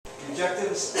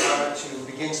objectives are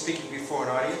to begin speaking before an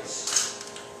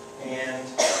audience and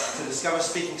to discover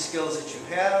speaking skills that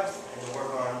you have and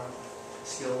work on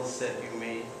skills that you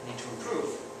may need to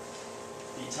improve.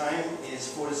 The time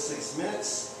is 4 to 6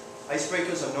 minutes.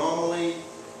 Icebreakers are normally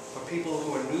for people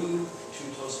who are new to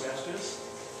Toastmasters,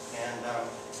 and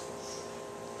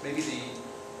maybe the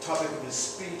topic of his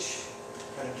speech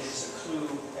kind of gives a clue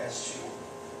as to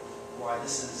why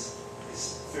this is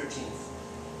his 13th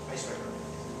icebreaker.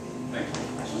 Thank you.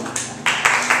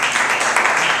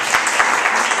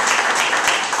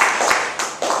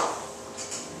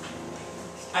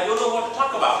 I don't know what to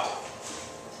talk about.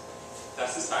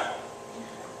 That's this time.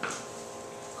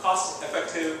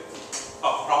 Cost-effective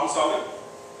problem solving.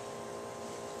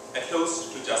 A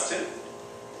toast to Justin.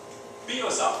 Be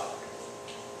yourself.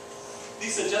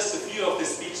 These are just a few of the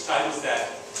speech titles that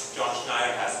John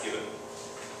Schneyer has given.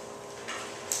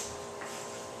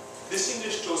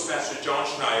 Distinguished Toastmaster John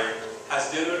Schneyer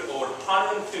has delivered over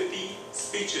 150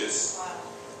 speeches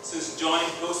since joining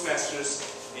Toastmasters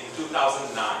in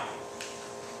 2009.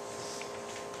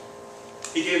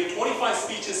 He gave 25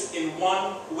 speeches in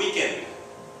one weekend,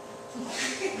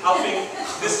 helping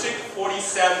District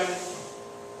 47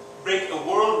 break a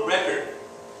world record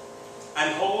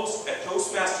and holds a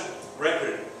Toastmaster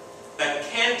record that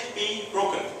can't be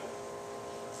broken.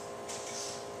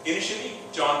 Initially,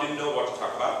 John didn't know what to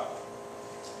talk about.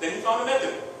 Then he found a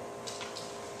method.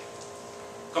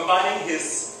 Combining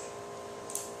his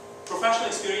professional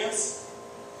experience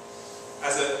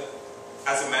as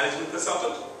a management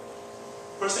consultant,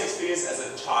 personal experience as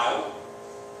a child,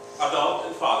 adult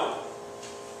and father,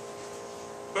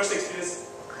 personal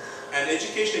experience and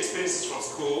education experiences from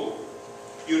school,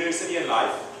 university and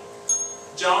life,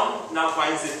 John now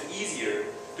finds it easier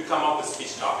to come up with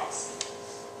speech topics.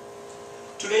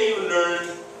 Today you will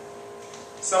learn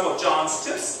some of John's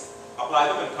tips, apply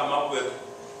them and come up with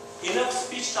enough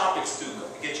speech topics to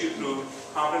get you through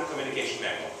confident communication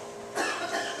manual.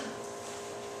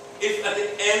 If at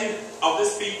the end of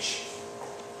this speech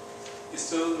you're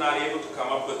still not able to come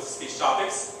up with speech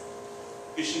topics,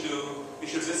 you should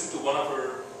listen to one of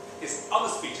his other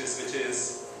speeches, which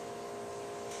is,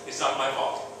 "It's not my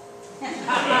fault."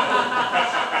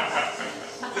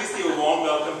 Please give a warm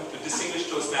welcome to distinguished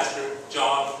Toastmaster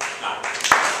John Schneyer.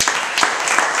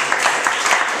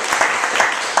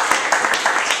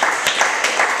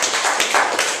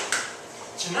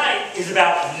 Tonight is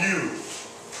about you.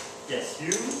 Yes,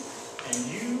 you and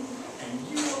you and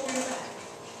you will be back.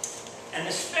 And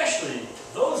especially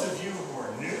those of you who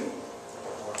are new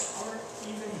or aren't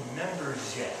even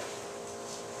members yet.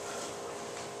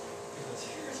 Because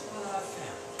here's what I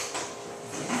found.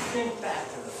 If you think back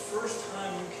to the first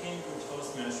time you came to a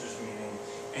Toastmasters meeting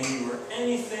and you were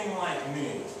anything like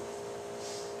me,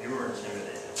 you were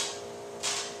intimidated.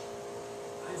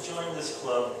 I joined this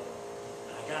club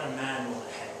and I got a manual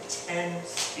that had 10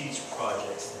 speech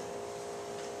projects in it.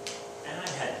 And I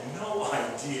had no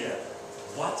idea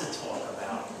what to talk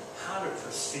about, how to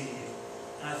proceed.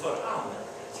 And I thought, I'll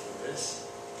never get through this.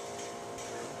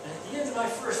 And at the end of my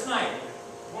first night,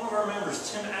 one of our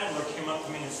members, Tim Adler, came up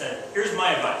to me and said, "Here's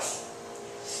my advice.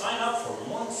 Sign up for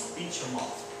one speech a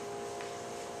month.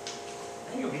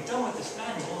 And you'll be done with this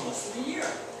manual in less than a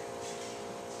year.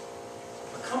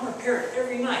 But come prepared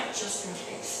every night, just in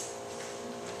case.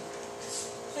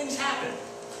 Things happen.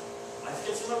 Life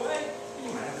gets in the way, and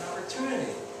you might have an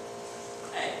opportunity."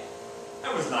 Hey,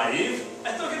 I was naive.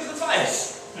 I took his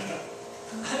advice.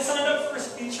 I signed up for a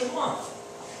speech a month.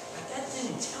 But that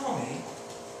didn't tell me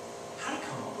how to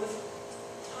come up with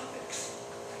topics.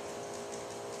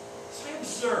 So I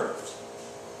observed,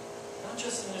 not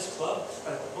just in this club,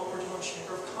 but at the Boca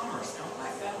Chamber of Commerce. And what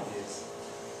I found is,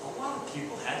 a lot of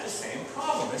people had the same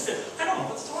problem. They said, "I don't know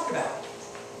what to talk about.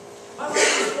 My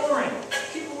life is boring.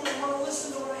 People wouldn't want to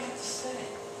listen to what I have to say."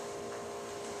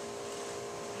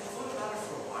 And I thought about it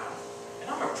for a while. And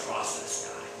I'm a process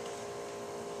guy.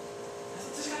 I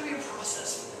thought, there's got to be a process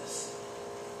for this.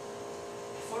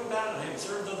 I thought about it and I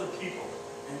observed other people.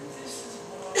 And this is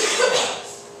what I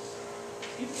realized.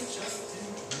 People just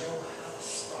didn't know how to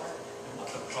start and what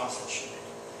the process should be.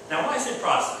 Now, when I say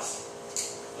process,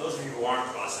 those of you who aren't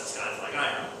process guys like I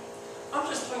am, I'm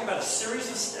just talking about a series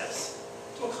of steps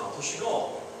to accomplish a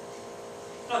goal.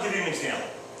 I'll give you an example.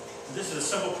 This is a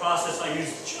simple process I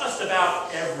use just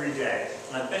about every day.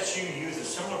 And I bet you use a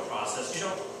similar process. You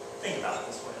don't think about it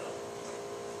this way, though.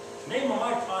 The name of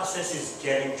my process is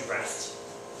getting dressed.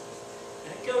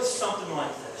 And it goes something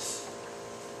like this.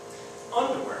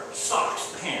 Underwear, socks,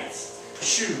 pants,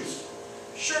 shoes,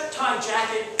 shirt, tie,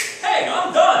 jacket. Hey,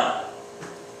 I'm done!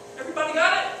 Everybody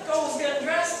got it? Goals getting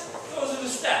dressed? Those are the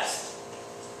steps.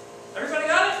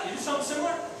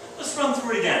 Let's run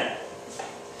through it again.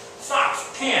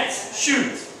 Socks, pants,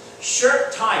 shoes,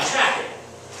 shirt, tie, jacket,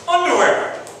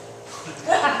 underwear.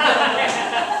 And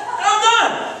I'm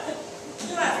done.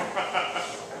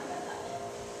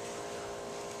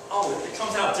 Oh, it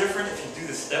comes out different if you do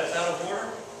the steps out of order?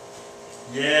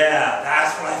 Yeah,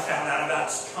 that's what I found out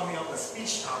about coming up with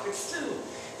speech topics too.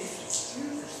 If you do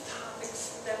the topic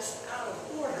steps out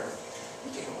of order,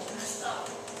 you get all messed up.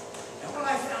 And what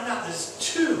I found out, there's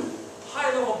two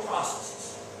high-level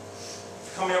processes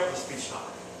for coming up with a speech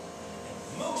topic.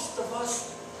 And most of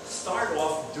us start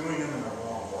off doing them in the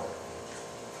wrong order.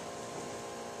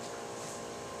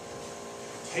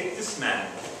 Take this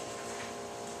manual,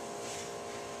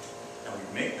 and we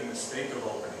make the mistake of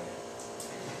opening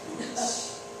it.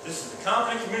 This is the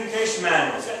Confident Communication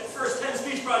Manual. It's got the first 10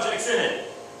 speech projects in it.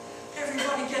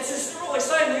 Everybody gets this, they're all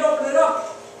excited, they open it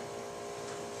up.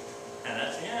 And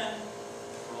at the end,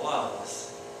 for a lot of us,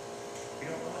 we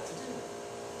don't know what to do.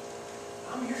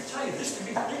 I'm here to tell you this could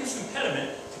be the biggest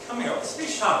impediment to coming up with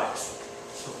speech topics.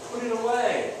 So put it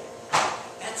away.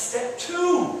 That's step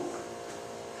 2.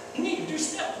 You need to do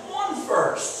step 1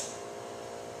 first.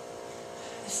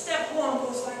 And step 1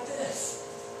 goes like this.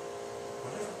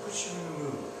 Whatever puts you in the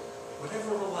mood,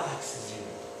 whatever relaxes you.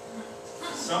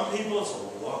 Some people it's a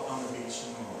walk on the beach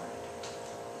in the morning.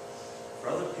 For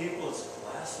other people it's a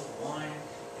glass of wine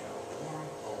and a warm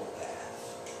bubble bath.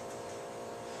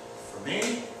 For me,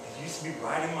 it used to be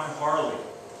riding my Harley,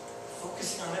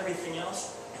 focusing on everything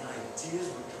else, and ideas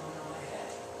would come into my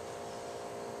head.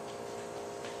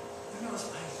 You know, those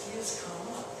ideas come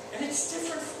up, and it's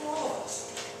different for all of us.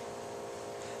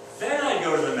 Then I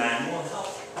go to the manual and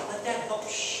let that help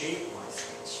shape my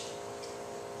speech.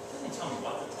 It doesn't tell me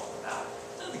what to talk about.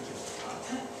 It doesn't give me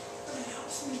content, but it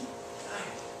helps me guide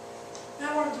it.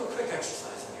 Now I want to do a quick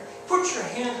exercise in here. Put your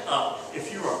hand up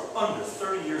if you are under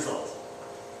 30 years old.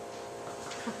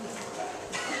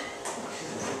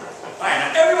 All right,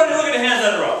 now everybody look at the hands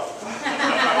that are up.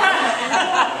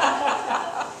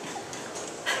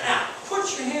 Now, put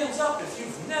your hands up if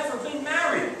you've never been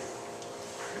married.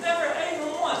 Never,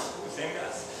 even once. Ooh, same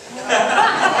guys.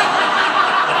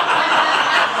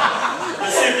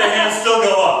 Let's see if their hands still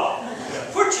go up.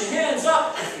 Put your hands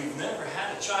up if you've never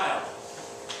had a child.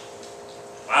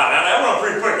 Wow, that went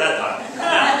pretty quick that time.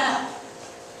 Now,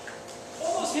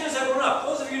 all those hands that went up,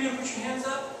 those of you who didn't put your hands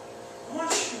up, I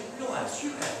want you to realize you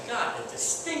have got a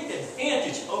distinct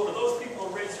advantage over those people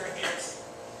who raise their hands.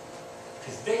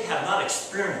 Because they have not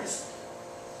experienced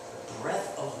the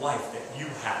breath of life that you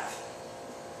have.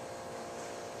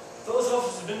 Those of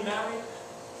us who have been married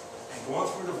and going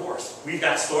through divorce, we've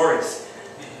got stories.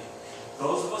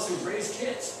 Those of us who've raised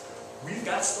kids, we've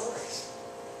got stories.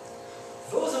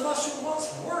 Those of us who once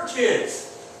were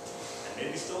kids, and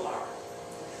maybe still are,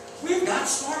 we've got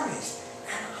stories.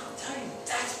 And I'll tell you,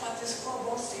 that's what this club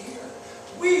wants to hear.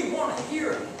 We want to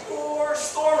hear your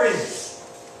stories.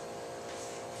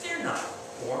 They're not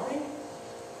boring.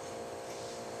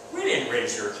 We didn't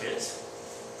raise your kids.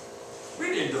 We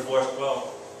didn't divorce,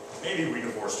 well, maybe we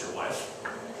divorced your wife.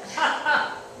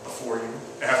 Before you,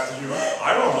 after you,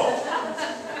 I don't know.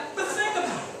 But think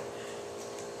about it.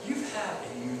 You have a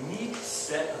unique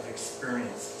set of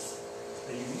experiences,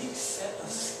 a unique set of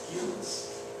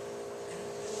skills and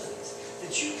abilities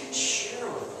that you can share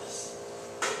with us.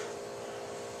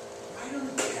 Write them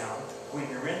down when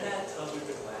you're in that tub with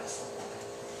the glass of wine.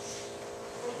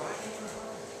 Or write in your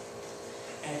heart.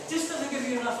 And if this doesn't give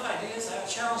you enough ideas, I have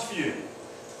a challenge for you.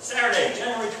 Saturday,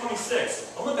 January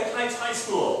 26th, Olympic Heights High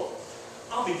School.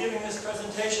 I'll be giving this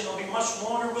presentation. It'll be much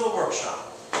longer with a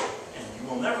workshop. And you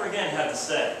will never again have to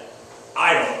say,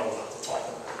 I don't know